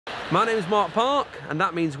My name's Marc Park, and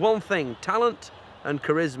that means one thing: talent and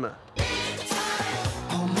charisma.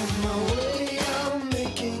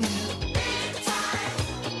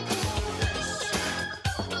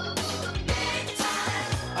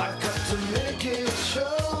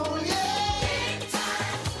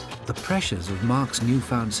 The pressures of Marc's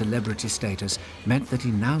newfound celebrity status meant that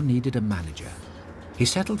he now needed a manager. He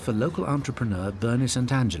settled for local entrepreneur Bernie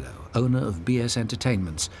Santangelo, owner of BS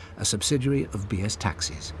Entertainments, a subsidiary of BS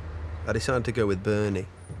Taxis. I decided to go with Bernie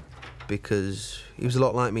because he was a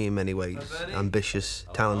lot like me in many ways. Ambitious,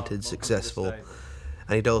 talented, successful,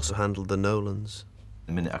 and he'd also handled the Nolans.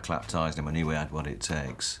 The minute I clapped eyes on him, I knew he had what it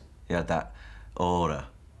takes. He had that aura,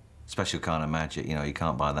 special kind of magic. You know, you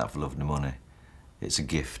can't buy that for love nor money. It's a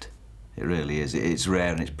gift. It really is. It's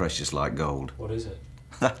rare and it's precious like gold. What is it?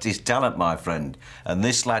 That's his talent, my friend. And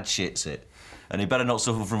this lad shits it. And he better not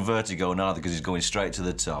suffer from vertigo neither, because he's going straight to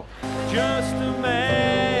the top. Just a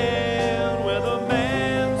man with a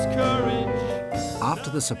man's courage. After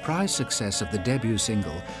the surprise success of the debut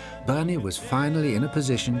single, Bernie was finally in a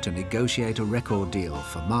position to negotiate a record deal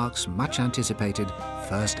for Marc's much-anticipated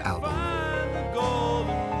first album.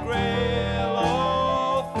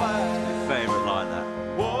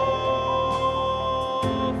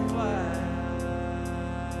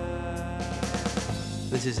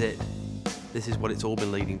 This is it. This is what it's all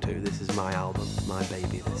been leading to. This is my album, my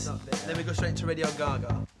baby. This. Then we go straight to Radio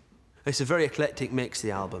Gaga. It's a very eclectic mix,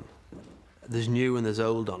 the album. There's new and there's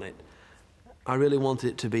old on it. I really wanted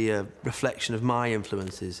it to be a reflection of my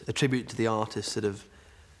influences, a tribute to the artists that have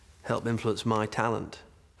helped influence my talent.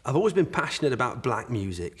 I've always been passionate about black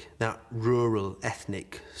music, that rural,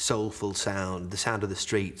 ethnic, soulful sound, the sound of the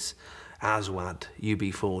streets, Aswad,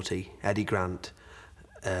 UB40, Eddie Grant.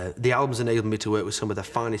 The album's enabled me to work with some of the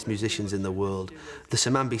finest musicians in the world. The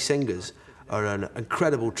Samambi Singers are an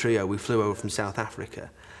incredible trio. We flew over from South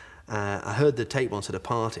Africa. I heard the tape once at a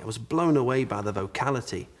party. I was blown away by the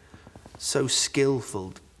vocality. So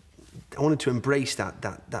skillful. I wanted to embrace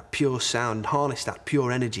that pure sound, harness that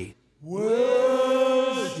pure energy.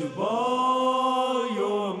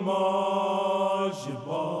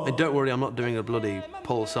 And don't worry, I'm not doing a bloody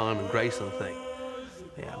Paul Simon Graceland thing.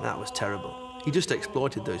 Yeah, that was terrible. He just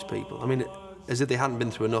exploited those people. I mean, as if they hadn't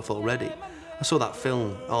been through enough already. I saw that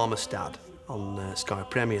film, Armistead, on Sky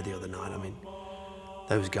Premiere the other night. I mean,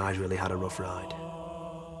 those guys really had a rough ride.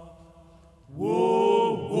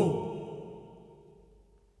 Whoa, whoa.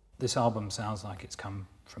 This album sounds like it's come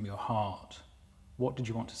from your heart. What did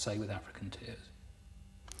you want to say with African Tears?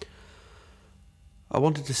 I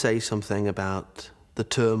wanted to say something about the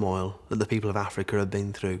turmoil that the people of Africa have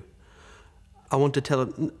been through. I want to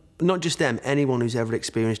tell not just them, anyone who's ever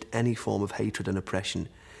experienced any form of hatred and oppression,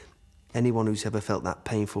 anyone who's ever felt that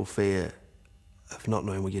painful fear of not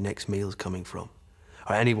knowing where your next meal's coming from,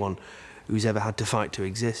 or anyone who's ever had to fight to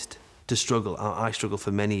exist, to struggle. I struggled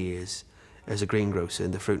for many years as a greengrocer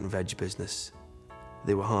in the fruit and veg business.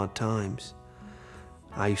 They were hard times.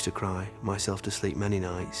 I used to cry myself to sleep many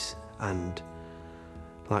nights, and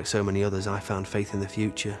like so many others, I found faith in the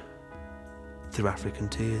future through African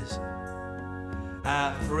Tears.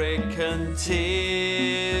 African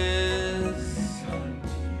tears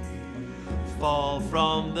fall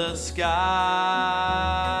from the sky,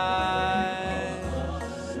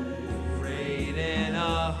 rain in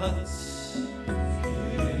our huts.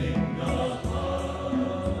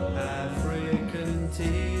 African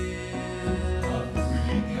tears,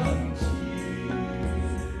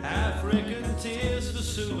 African tears for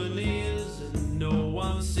souvenirs, and no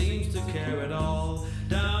one seems to care at all.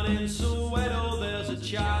 Down in Soweto, there's a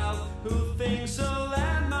child who thinks a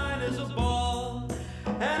landmine is a ball.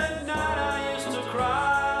 And at night I used to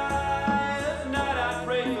cry, at night I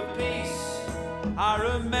pray for peace. I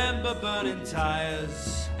remember burning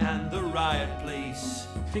tires and the riot police.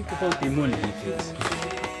 Think about the money, please.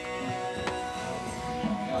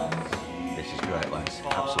 This is great, lads.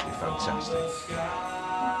 Absolutely fantastic.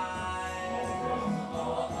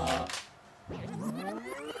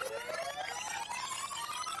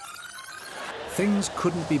 Things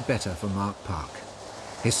couldn't be better for Marc Park.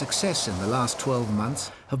 His success in the last 12 months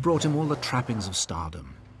have brought him all the trappings of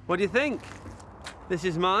stardom. What do you think? This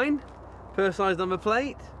is mine, personalised number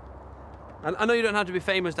plate. And I know you don't have to be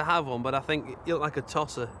famous to have one, but I think you look like a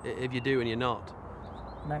tosser if you do and you're not.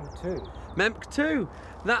 Memk 2. Memk 2.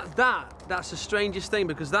 That's the strangest thing,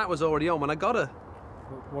 because that was already on when I got her.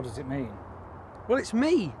 What does it mean? Well, it's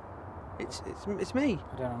me. It's me.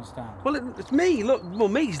 I don't understand. Well, it's me. Look, well,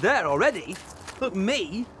 me's there already. Look,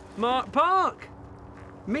 me, Marc Park.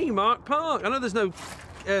 Me, Marc Park. I know there's no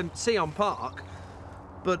C on Park,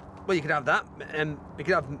 but Well, you could have that, and you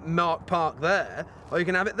could have Marc Park there, or you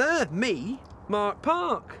can have it there. Me, Marc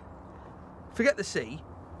Park. Forget the C,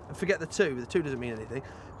 and forget the 2. The 2 doesn't mean anything.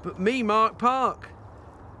 But me, Marc Park.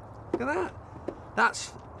 Look at that.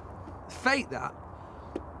 That's fate, that.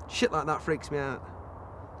 Shit like that freaks me out.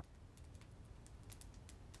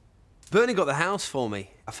 Bernie got the house for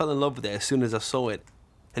me. I fell in love with it as soon as I saw it.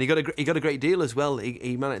 And he got a great deal as well.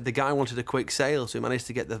 The guy wanted a quick sale, so he managed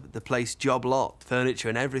to get the place job lot, furniture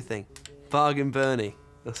and everything. Bargain Bernie,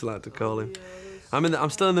 that's what I like to call him. I'm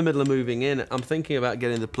still in the middle of moving in. I'm thinking about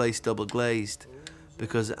getting the place double glazed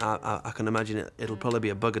because I can imagine it'll probably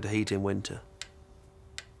be a bugger to heat in winter.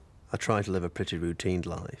 I try to live a pretty routine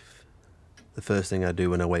life. The first thing I do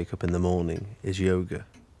when I wake up in the morning is yoga.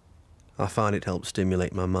 I find it helps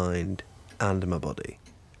stimulate my mind and my body.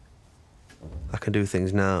 I can do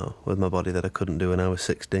things now with my body that I couldn't do when I was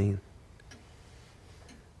 16.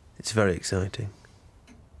 It's very exciting.